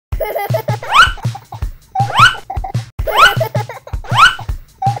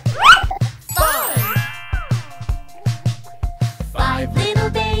Five little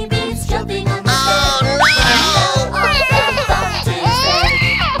babies jumping on the bed. One fell off to his head.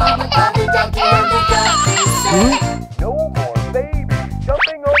 Mama called the doctor and the doctor said, no more babies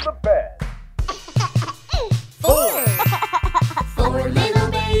jumping on the bed. Four little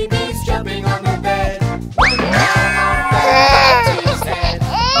babies jumping on the bed. One fell off to his head.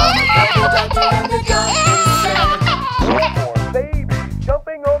 Mama called the doctor and the doctor said, No more babies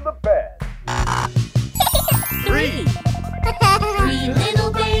jumping on the bed. Three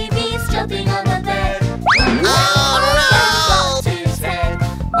little babies jumping on the bed. One fell off to his head.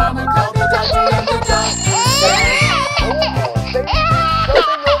 Mama called the doctor and the doctor said, No more babies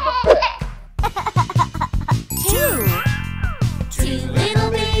jumping on the bed. Two little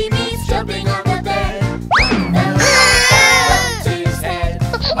babies jumping on the bed. One fell off to his head.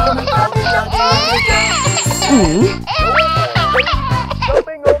 Mama called the doctor and the doctor said, No more babies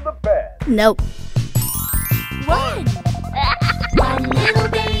jumping on the bed. Nope. One little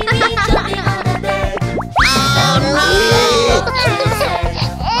baby jumping on the bed. Fell off to his head.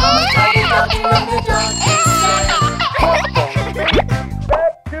 Mama called the doctor and the doctor said, Babies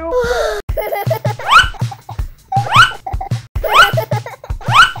back to bed.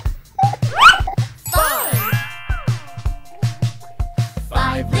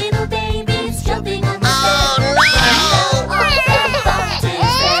 Five little babies jumping on the bed. One fell off to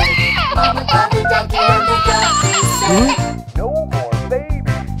his head. Mama called the doctor and the doctor said, No more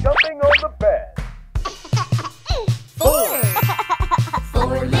babies jumping on the bed.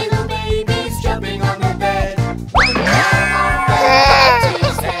 Four little babies jumping on the bed. One fell off to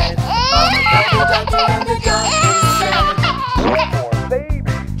his head. Mama called the doctor and the doctor said, No more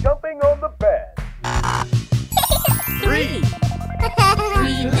babies jumping on the bed. Three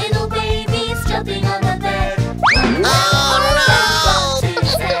little babies jumping on the bed. One fell off to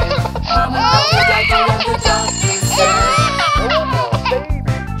his head. Mama called the doctor and the doctor said, No more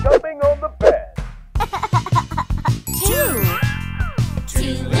babies jumping on the bed.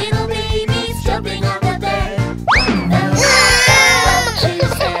 Two little babies jumping on the bed. One fell off to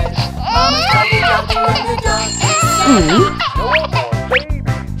his head. Mama called the doctor and the doctor said, No more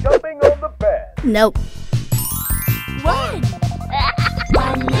babies jumping on the bed. Nope.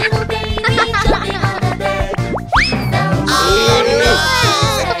 One little baby jumping on the bed. He fell off to his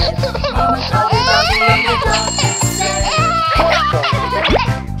head. Mama called the doctor and the doctor said,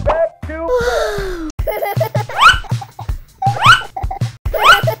 Babies back to bed.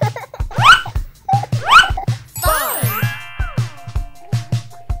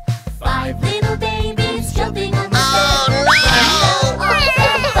 Five little babies jumping on the bed. One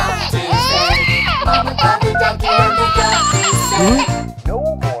fell off to his head. Mama called the doctor and the doctor said, No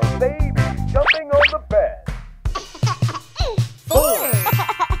more babies jumping on the bed.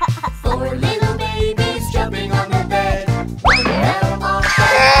 Four little babies jumping on the bed. One fell off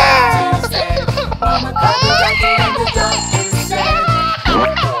to his head. Mama called the doctor and the doctor said, No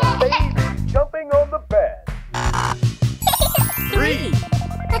more babies jumping on the bed. Three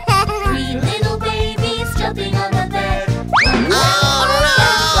little babies jumping on the bed. One fell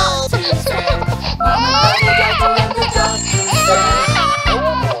off to his head. Mama called the doctor and the doctor said, No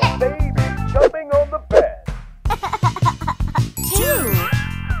more babies jumping on the bed.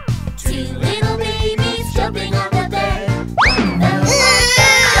 Two little babies jumping on the bed. One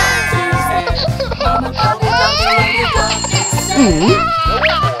fell off to his head. Mama called the doctor and the doctor said, No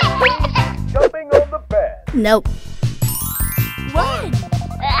more babies jumping on the bed. Nope. One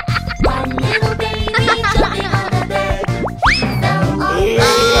little baby jumping on the bed. He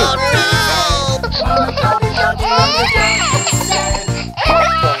fell off to his head. Mama called the doctor and the doctor said,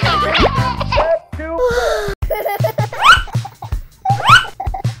 Back to bed.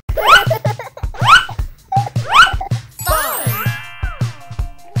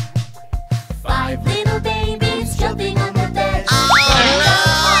 Five little babies jumping on the bed. One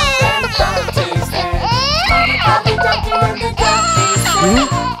fell off to his head. Mama called the doctor and the doctor said,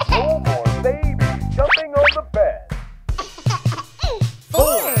 No more babies jumping on the bed.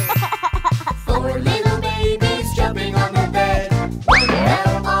 Four little babies jumping on the bed.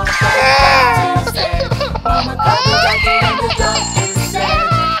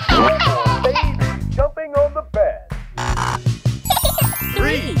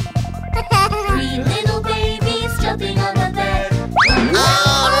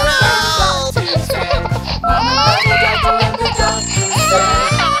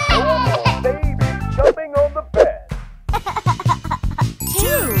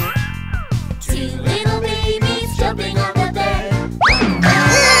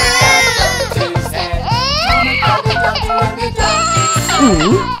 No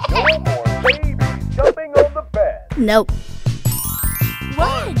more babies jumping on the bed. Nope.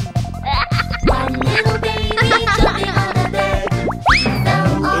 One. One little baby jumping on the bed. He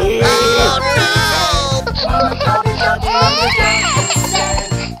fell off the bed. Mama called the doctor and the doctor said,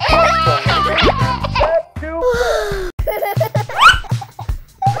 Back to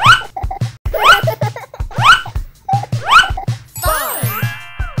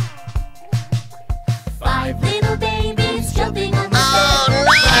Five little babies jumping on the bed.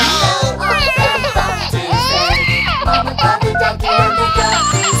 Fell off the doctor's bed. Mama called the doctor and the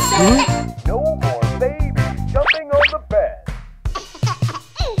doctor said, no more babies jumping on the bed.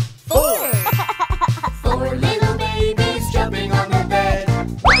 Four little babies jumping on the bed.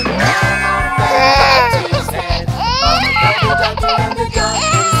 One fell off the doctor's head. Mama called the doctor and the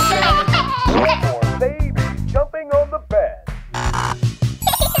doctor said, No more babies jumping on the bed.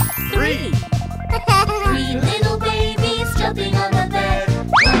 Three little babies jumping on the bed.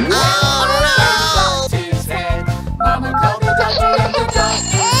 One fell off the doctor's head. Mama called the doctor and the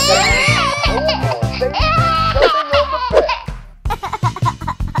doctor said, No more babies jumping on the bed.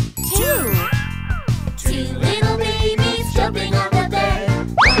 Two little babies jumping on the bed.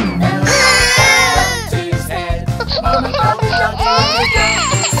 One fell off the doctor's head. Mama called the doctor and the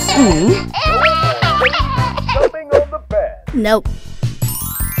doctor said, Jumping on the bed. Nope.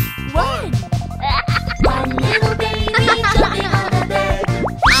 One little baby jumping on the bed. He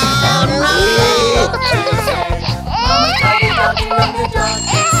fell off the doctor's head. Mama called the doctor and the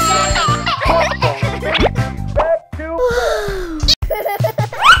doctor said, Back to bed.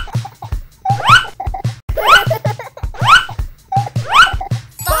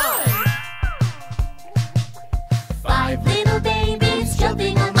 Five little babies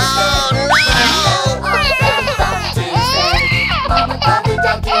jumping on the bed. One fell off the doctor's head. Mama called the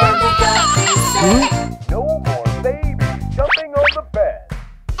doctor and the doctor said, No more babies jumping on the bed.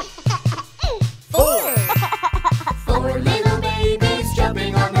 Four little babies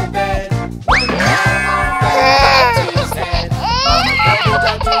jumping on the bed. One fell off the doctor's head. Mama called the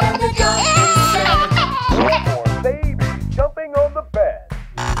doctor and the doctor said, No more babies jumping on the bed.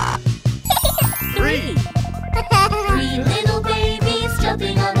 Three little babies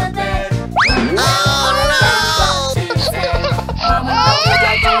jumping on the bed. One fell off the doctor's head. Mama called the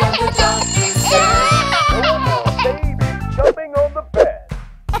doctor and the doctor said, No more babies jumping on the bed.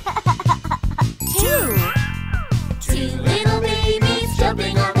 Two little babies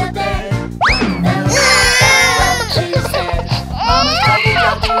jumping on the bed. One fell off the doctor's head. Mama called the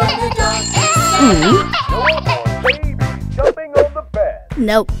doctor and the doctor said, No more babies jumping on the bed.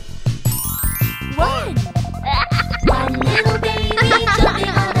 Nope. One little baby jumping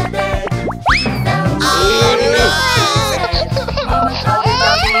on the bed. He fell off the